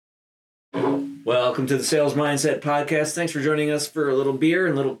Welcome to the Sales Mindset Podcast. Thanks for joining us for a little beer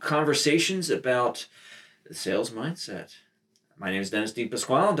and little conversations about the sales mindset. My name is Dennis D.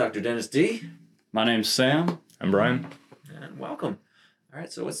 Pasquale, Dr. Dennis D. My name's Sam. I'm Brian. And welcome. All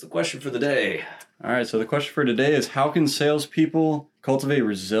right, so what's the question for the day? All right, so the question for today is how can salespeople cultivate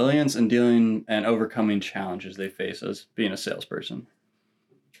resilience in dealing and overcoming challenges they face as being a salesperson?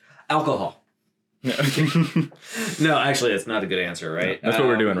 Alcohol. No, actually, that's not a good answer, right? That's what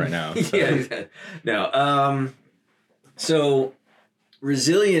we're doing right now. So. Yeah, no. So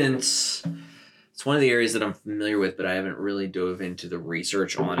resilience, it's one of the areas that I'm familiar with, but I haven't really dove into the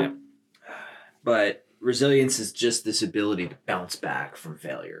research on it. But resilience is just this ability to bounce back from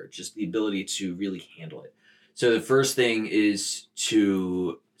failure, just the ability to really handle it. So the first thing is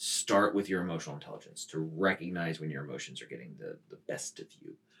to start with your emotional intelligence, to recognize when your emotions are getting the best of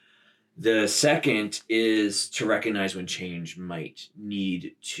you. The second is to recognize when change might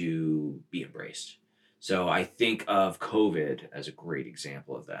need to be embraced. So I think of COVID as a great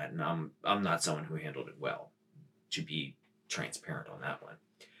example of that. And I'm not someone who handled it well, to be transparent on that one.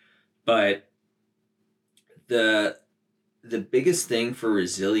 But the biggest thing for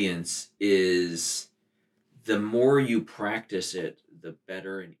resilience is the more you practice it, the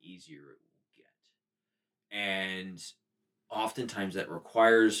better and easier it will get. And oftentimes that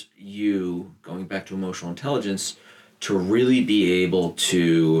requires you, going back to emotional intelligence, to really be able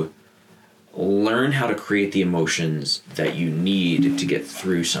to learn how to create the emotions that you need to get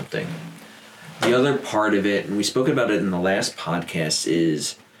through something. The other part of it, and we spoke about it in the last podcast,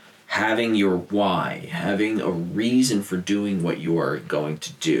 is having your why, having a reason for doing what you are going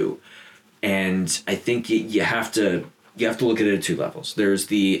to do. And I think you have to look at it at two levels. There's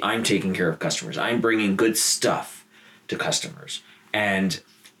the I'm taking care of customers. I'm bringing good stuff to customers. And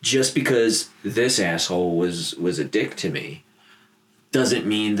just because this asshole was a dick to me doesn't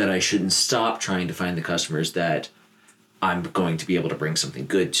mean that I shouldn't stop trying to find the customers that I'm going to be able to bring something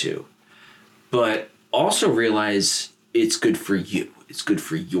good to. But also realize it's good for you. It's good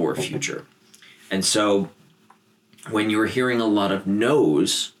for your future. And so when you're hearing a lot of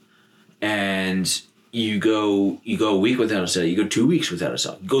no's and you go a week without a sale, you go 2 weeks without a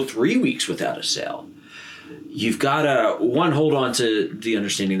sale, you go 3 weeks without a sale, you've got to, one, hold on to the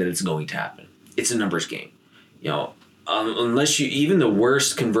understanding that it's going to happen. It's a numbers game. Unless even the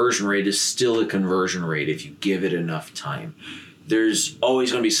worst conversion rate is still a conversion rate if you give it enough time. There's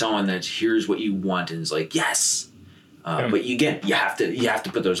always going to be someone that hears what you want and is like, yes. But you have to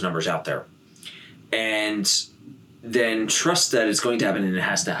put those numbers out there. And then trust that it's going to happen and it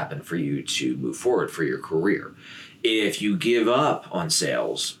has to happen for you to move forward for your career. If you give up on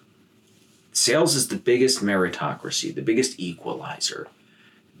sales is the biggest meritocracy, the biggest equalizer.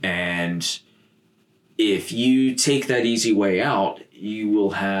 And if you take that easy way out, you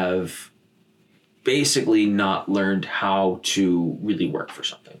will have basically not learned how to really work for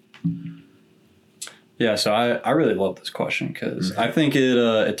something. Yeah, so I really love this question because I think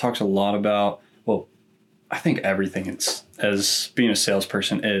it talks a lot about, well, I think everything as being a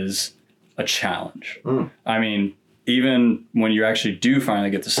salesperson is a challenge. I mean, even when you actually do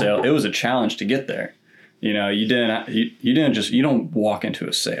finally get the sale, it was a challenge to get there. You don't walk into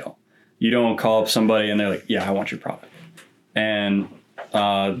a sale. You don't call up somebody and they're like, yeah, I want your product. And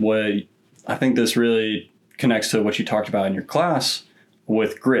what I think this really connects to what you talked about in your class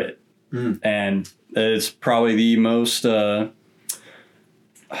with grit. And it's probably the most, it's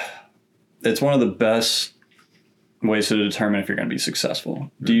one of the best ways to determine if you're going to be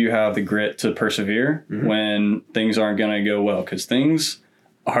successful. Do you have the grit to persevere when things aren't going to go well? Because things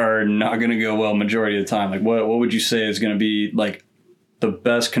are not going to go well majority of the time. Like what would you say is going to be like the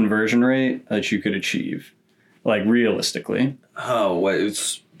best conversion rate that you could achieve, like realistically? Oh, well,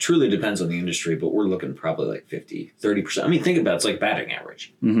 it truly depends on the industry, but we're looking probably like 30%. I mean, think about it, it's like batting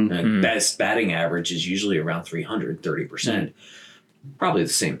average. Best batting average is usually around 330%. Probably the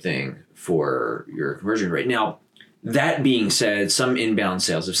same thing for your conversion rate. Now, that being said, some inbound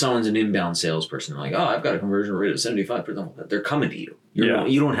sales, if someone's an inbound salesperson, they're like, oh, I've got a conversion rate of 75%, they're coming to you.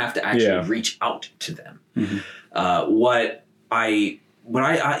 You don't have to actually reach out to them.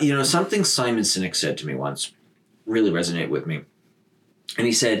 Something Simon Sinek said to me once really resonated with me. And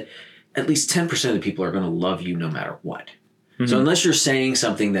he said, at least 10% of the people are going to love you no matter what. So unless you're saying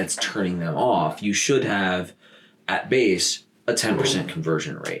something that's turning them off, you should have, at base, a 10%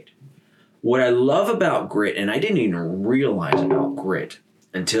 conversion rate. What I love about grit, and I didn't even realize about grit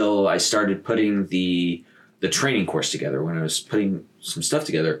until I started putting the training course together, when I was putting some stuff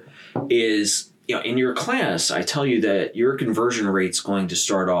together, is, in your class, I tell you that your conversion rate's going to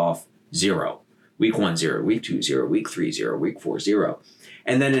start off 0. Week 1, 0. Week 2, 0. Week 3, 0. Week 4, 0.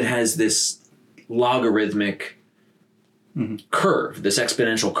 And then it has this logarithmic curve, this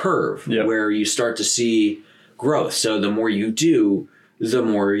exponential curve, where you start to see growth. So the more you do, the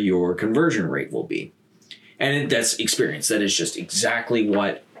more your conversion rate will be. And that's experience. That is just exactly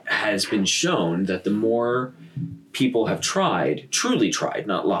what has been shown, that the more people have truly tried,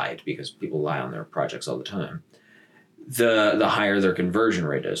 not lied, because people lie on their projects all the time, the higher their conversion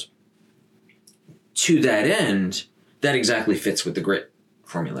rate is. To that end, that exactly fits with the grit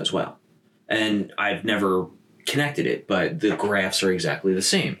formula as well. And I've never connected it, but the graphs are exactly the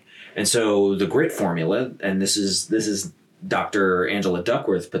same. And so the grit formula, and this is Dr. Angela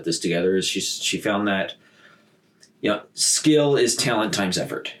Duckworth put this together, is she found that skill is talent times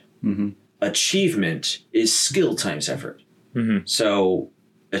effort. Achievement is skill times effort. So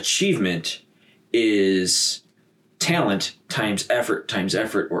achievement is talent times effort,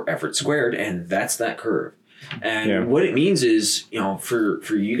 or effort squared, and that's that curve. And what it means is,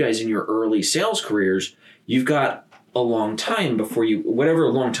 for you guys in your early sales careers, you've got a long time before you, whatever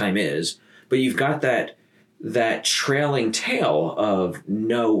a long time is, but you've got that trailing tail of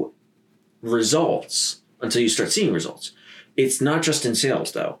no results until you start seeing results. It's not just in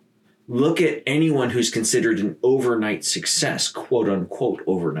sales, though. Look at anyone who's considered an overnight success, quote unquote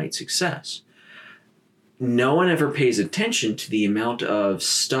overnight success. No one ever pays attention to the amount of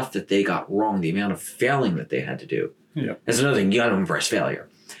stuff that they got wrong, the amount of failing that they had to do. That's another thing. You got to embrace failure.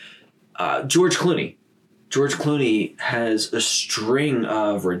 George Clooney has a string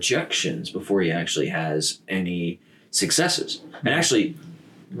of rejections before he actually has any successes. And actually,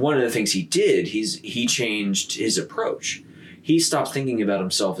 one of the things he did, he changed his approach. He stopped thinking about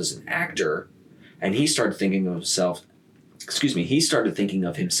himself as an actor, and he started thinking of himself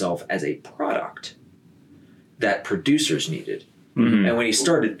as a product that producers needed. And when he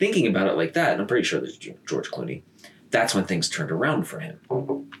started thinking about it like that, and I'm pretty sure there's George Clooney, that's when things turned around for him.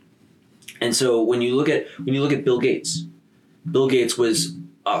 And so when you look at Bill Gates was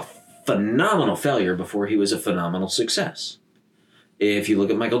a phenomenal failure before he was a phenomenal success. If you look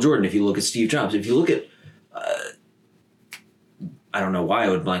at Michael Jordan, if you look at Steve Jobs, if you look at I don't know why I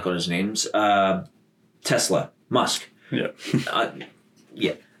would blank on his names, Tesla, Musk.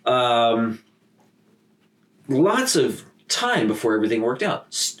 Lots of time before everything worked out.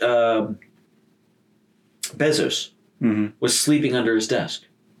 Bezos was sleeping under his desk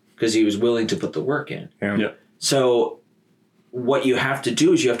because he was willing to put the work in. So what you have to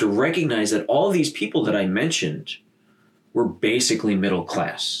do is you have to recognize that all these people that I mentioned were basically middle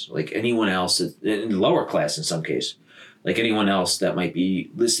class, like anyone else, in lower class in some case, like anyone else that might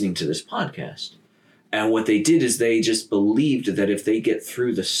be listening to this podcast. And what they did is they just believed that if they get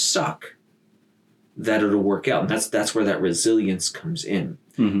through the suck, that it'll work out. And that's where that resilience comes in.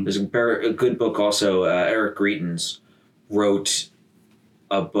 There's a good book also. Eric Greitens wrote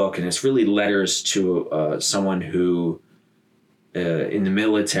a book, and it's really letters to someone who in the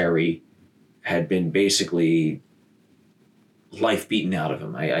military had been basically life beaten out of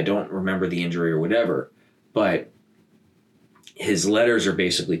him. I don't remember the injury or whatever, but his letters are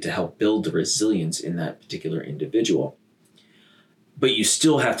basically to help build the resilience in that particular individual. But you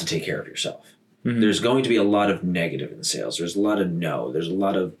still have to take care of yourself. There's going to be a lot of negative in sales. There's a lot of no. There's a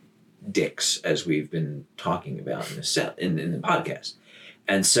lot of dicks, as we've been talking about in the podcast.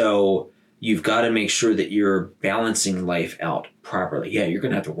 And so you've got to make sure that you're balancing life out properly. Yeah, you're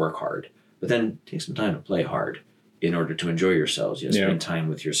going to have to work hard, but then take some time to play hard in order to enjoy yourselves. Spend time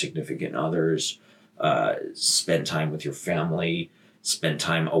with your significant others, spend time with your family, spend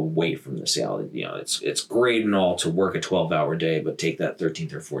time away from the sale. It's great and all to work a 12-hour day, but take that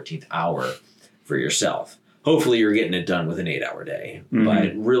 13th or 14th hour for yourself. Hopefully you're getting it done with an 8-hour day.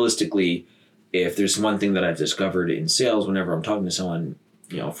 But realistically, if there's one thing that I've discovered in sales, whenever I'm talking to someone,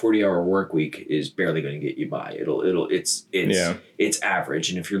 40-hour work week is barely going to get you by. It's average.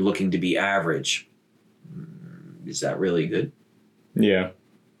 And if you're looking to be average, is that really good? Yeah.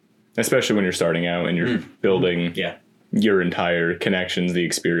 Especially when you're starting out and you're building your entire connections, the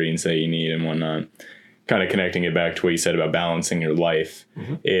experience that you need and whatnot. Kind of connecting it back to what you said about balancing your life.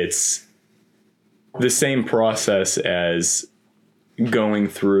 It's the same process as going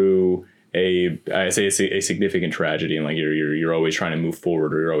through a significant tragedy, and like you're always trying to move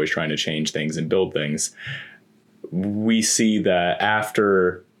forward, or you're always trying to change things and build things. We see that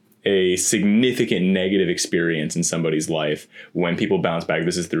after a significant negative experience in somebody's life, when people bounce back,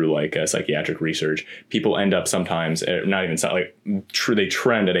 this is through like psychiatric research, people end up sometimes not even they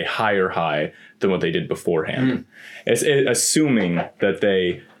trend at a higher high than what they did beforehand. It's assuming that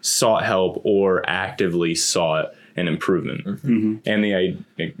they sought help or actively sought an improvement. And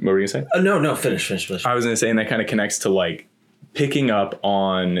what were you gonna say? No, finish. I was gonna say, and that kind of connects to like picking up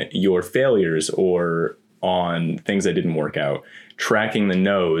on your failures or on things that didn't work out, tracking the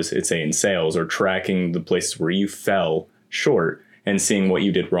no's, it's say in sales, or tracking the places where you fell short and seeing what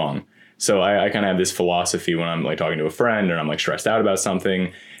you did wrong. So I kind of have this philosophy when I'm like talking to a friend or I'm like stressed out about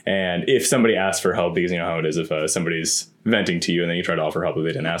something. And if somebody asks for help, because you know how it is if somebody's venting to you and then you try to offer help that they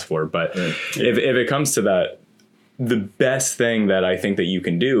didn't ask for. But if it comes to that, the best thing that I think that you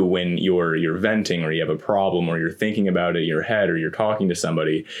can do when you're venting or you have a problem or you're thinking about it in your head or you're talking to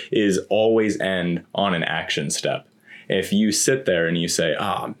somebody is always end on an action step. If you sit there and you say,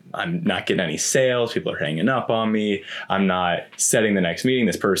 I'm not getting any sales, people are hanging up on me, I'm not setting the next meeting,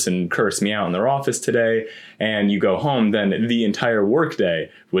 this person cursed me out in their office today, and you go home, then the entire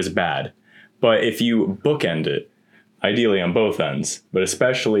workday was bad. But if you bookend it, ideally on both ends, but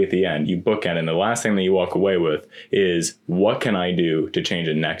especially at the end, you bookend, and the last thing that you walk away with is, what can I do to change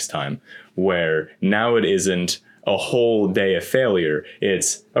it next time? Where now it isn't a whole day of failure.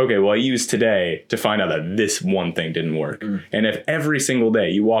 It's, okay, well, I used today to find out that this one thing didn't work. And if every single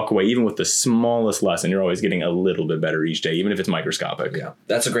day you walk away, even with the smallest lesson, you're always getting a little bit better each day, even if it's microscopic. Yeah,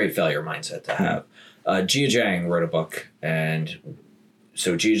 that's a great failure mindset to have. Jia Jiang wrote a book, and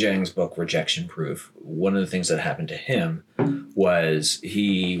so Jia Jiang's book, Rejection Proof, one of the things that happened to him was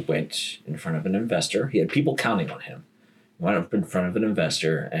he went in front of an investor. He had people counting on him. He went up in front of an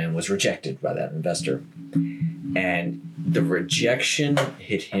investor and was rejected by that investor. And the rejection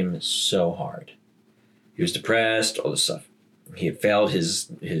hit him so hard. He was depressed, all this stuff. He had failed his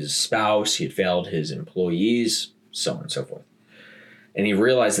spouse, he had failed his employees, so on and so forth. And he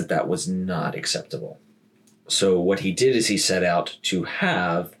realized that that was not acceptable. So what he did is he set out to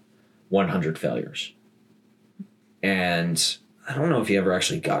have 100 failures. And I don't know if he ever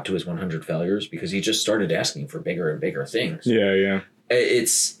actually got to his 100 failures because he just started asking for bigger and bigger things. Yeah.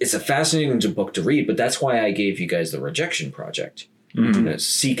 It's a fascinating book to read, but that's why I gave you guys the Rejection Project.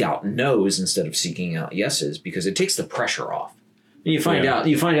 Seek out no's instead of seeking out yeses, because it takes the pressure off. And you find out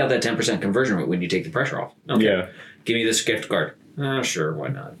that 10% conversion rate when you take the pressure off. Okay, give me this gift card. Oh, sure, why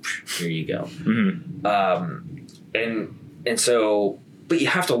not? Here you go. And so, but you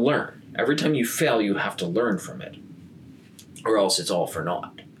have to learn. Every time you fail, you have to learn from it, or else it's all for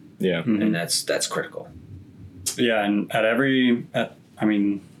naught. Yeah, and that's critical. Yeah, and at every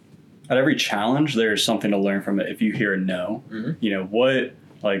challenge, there's something to learn from it. If you hear a no, you know what,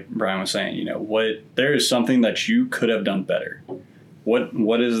 like Brian was saying, you know what, there is something that you could have done better.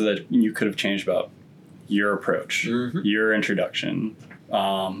 What is that you could have changed about your approach, your introduction,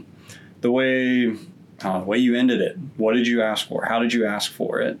 the way you ended it? What did you ask for? How did you ask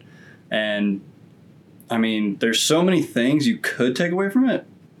for it? And I mean, there's so many things you could take away from it,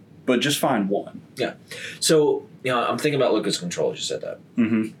 but just find one. Yeah. So, I'm thinking about locus control. You said that.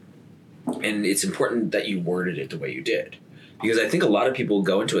 And it's important that you worded it the way you did. Because I think a lot of people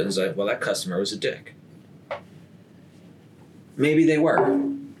go into it and say, well, that customer was a dick. Maybe they were.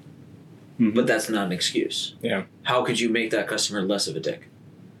 But that's not an excuse. Yeah. How could you make that customer less of a dick?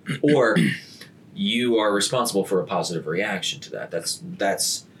 Or you are responsible for a positive reaction to that. That's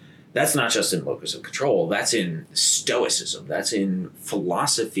not just in locus of control. That's in stoicism. That's in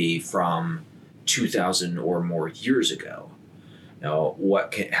philosophy from 2,000 or more years ago. Now,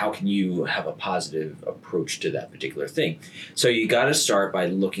 how can you have a positive approach to that particular thing? So you got to start by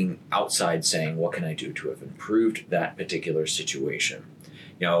looking outside, saying, what can I do to have improved that particular situation?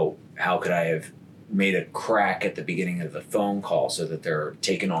 How could I have made a crack at the beginning of a phone call so that they're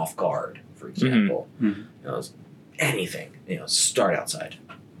taken off guard, for example? Anything, start outside.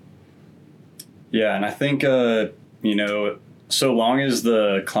 Yeah, and I think, so long as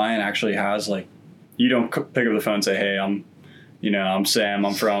the client actually has, like, you don't pick up the phone and say, hey, I'm Sam,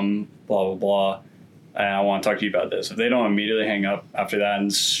 I'm from blah, blah, blah, and I want to talk to you about this. If they don't immediately hang up after that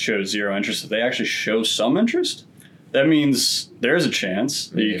and show zero interest, if they actually show some interest, that means there's a chance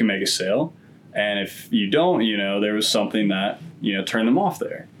that you can make a sale. And if you don't, there was something that, turned them off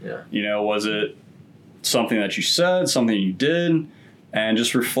there. Yeah. Was it something that you said, something you did? And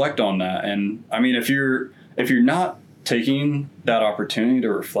just reflect on that. And I mean, if you're not taking that opportunity to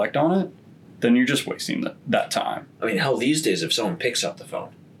reflect on it, then you're just wasting that time. I mean, hell, these days, if someone picks up the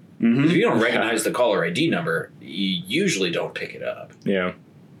phone, if you don't recognize the caller ID number, you usually don't pick it up. Yeah.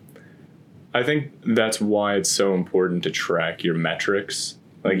 I think that's why it's so important to track your metrics,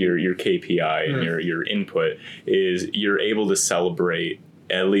 like your KPI and your input, is you're able to celebrate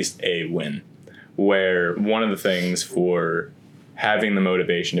at least a win. Where one of the things for having the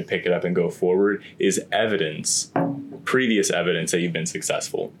motivation to pick it up and go forward is previous evidence that you've been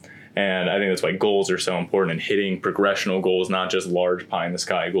successful. And I think that's why goals are so important, and hitting progressional goals, not just large pie in the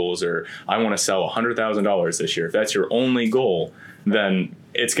sky goals, or I want to sell $100,000 this year. If that's your only goal, then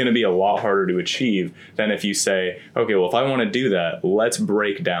it's going to be a lot harder to achieve than if you say, okay, well, if I want to do that, let's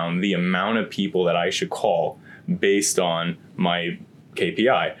break down the amount of people that I should call based on my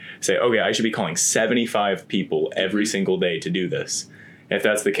KPI. Say, okay, I should be calling 75 people every single day to do this. If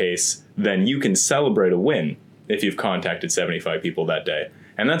that's the case, then you can celebrate a win if you've contacted 75 people that day.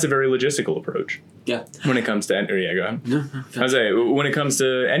 And that's a very logistical approach. Yeah. When it comes to, yeah, go ahead. No, I say, when it comes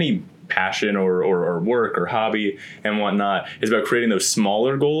to any passion or work or hobby and whatnot, is about creating those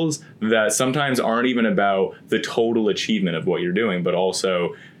smaller goals that sometimes aren't even about the total achievement of what you're doing, but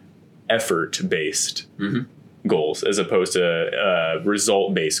also effort-based goals as opposed to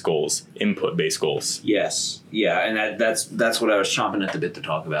result-based goals, input-based goals. Yes. Yeah, and that's what I was chomping at the bit to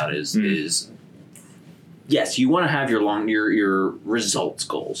talk about is yes, you want to have your results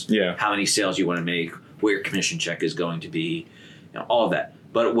goals. Yeah. How many sales you want to make, where your commission check is going to be, all of that.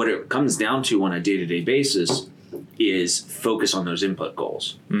 But what it comes down to on a day-to-day basis is focus on those input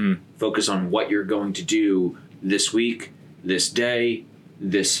goals. Focus on what you're going to do this week, this day,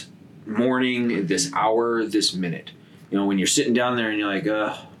 this morning, this hour, this minute. When you're sitting down there and you're like,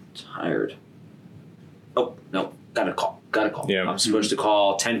 tired. Oh, no, got to call. Yeah. I'm supposed to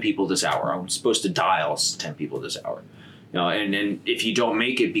call 10 people this hour. I'm supposed to dial 10 people this hour. And then if you don't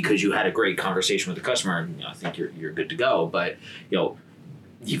make it because you had a great conversation with the customer, I think you're good to go. But,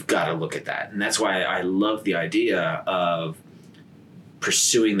 you've got to look at that. And that's why I love the idea of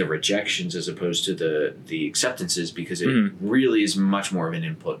pursuing the rejections as opposed to the acceptances, because it really is much more of an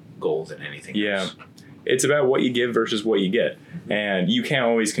input goal than anything else. It's about what you give versus what you get. And you can't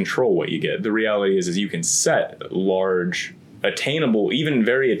always control what you get. The reality is you can set large, attainable, even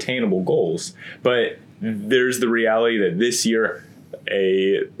very attainable goals. But there's the reality that this year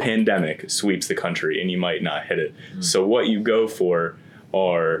a pandemic sweeps the country and you might not hit it. So what you go for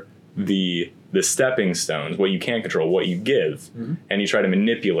are the stepping stones, what you can't control, what you give, and you try to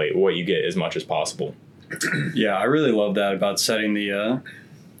manipulate what you get as much as possible. Yeah, I really love that about setting the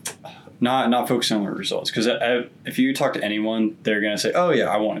not focusing on the results, because if you talk to anyone, they're gonna say, "Oh yeah,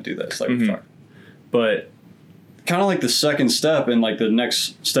 I want to do this." Like, but kind of like the second step and like the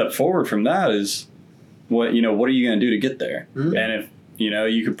next step forward from that is what are you gonna do to get there? And if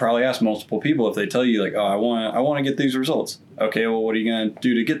you could probably ask multiple people if they tell you like, "Oh, I want to get these results." Okay, well, what are you gonna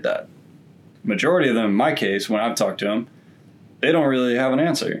do to get that? Majority of them, in my case, when I've talked to them, they don't really have an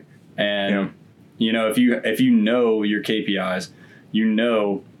answer. And if you know your KPIs,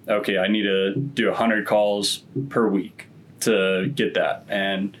 okay, I need to do 100 calls per week to get that.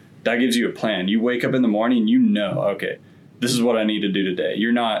 And that gives you a plan. You wake up in the morning, okay, this is what I need to do today.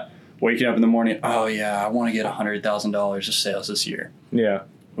 You're not waking up in the morning, oh yeah, I want to get $100,000 of sales this year. Yeah.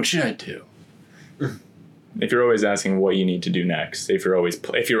 What should I do? If you're always asking what you need to do next, if you're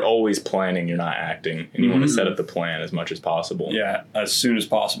always planning, you're not acting, and you want to set up the plan as much as possible. Yeah, as soon as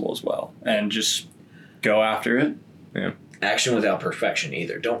possible as well. And just go after it. Yeah. Action without perfection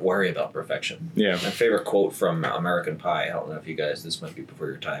either. Don't worry about perfection. Yeah. My favorite quote from American Pie, I don't know if you guys, this might be before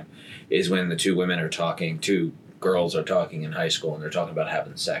your time, is when the two girls are talking in high school, and they're talking about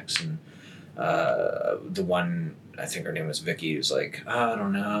having sex, and the one, I think her name was Vicky, was like, I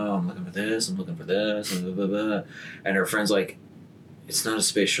don't know, I'm looking for this, and blah, blah, blah. And her friend's like, it's not a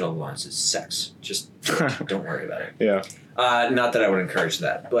space shuttle launch, it's sex. Just don't worry about it. Yeah. Not that I would encourage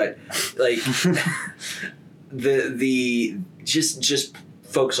that, but like the just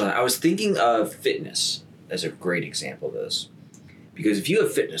focus on it. I was thinking of fitness as a great example of this, because if you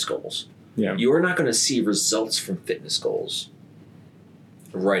have fitness goals, you are not going to see results from fitness goals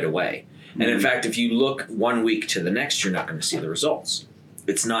right away. And in fact, if you look 1 week to the next, you're not going to see the results.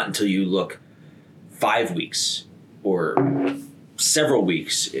 It's not until you look 5 weeks or several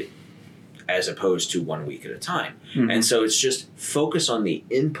weeks as opposed to 1 week at a time. And so it's just focus on the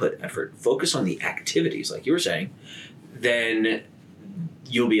input effort, focus on the activities, like you were saying, then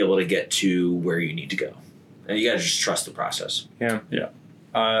you'll be able to get to where you need to go. And you got to just trust the process. Yeah.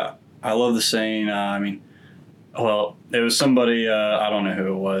 I love the saying, well, it was somebody, I don't know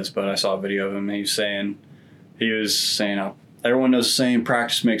who it was, but I saw a video of him. He was saying, everyone knows the saying,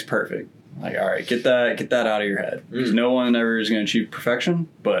 practice makes perfect. Like, all right, get that out of your head. Because no one ever is going to achieve perfection,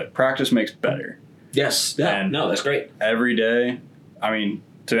 but practice makes better. Yes. Yeah. No, that's great. Every day,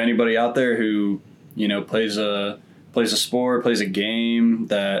 to anybody out there who, plays a sport, plays a game,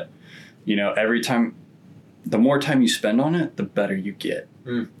 that, every time, the more time you spend on it, the better you get.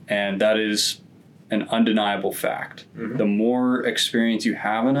 And that is an undeniable fact. The more experience you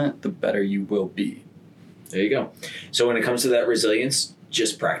have in it, the better you will be. There you go. So when it comes to that resilience,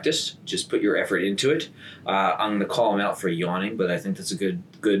 just practice. Just put your effort into it. I'm going to call him out for yawning, but I think that's a good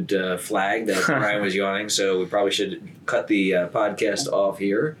flag that Brian was yawning. So we probably should cut the podcast off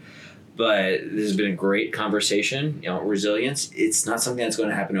here. But this has been a great conversation. Resilience, it's not something that's going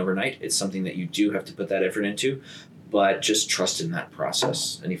to happen overnight. It's something that you do have to put that effort into, but just trust in that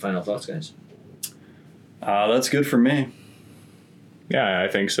process. Any final thoughts, guys? That's good for me. Yeah, I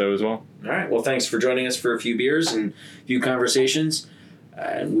think so as well. All right. Well, thanks for joining us for a few beers and a few conversations.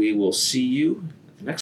 And we will see you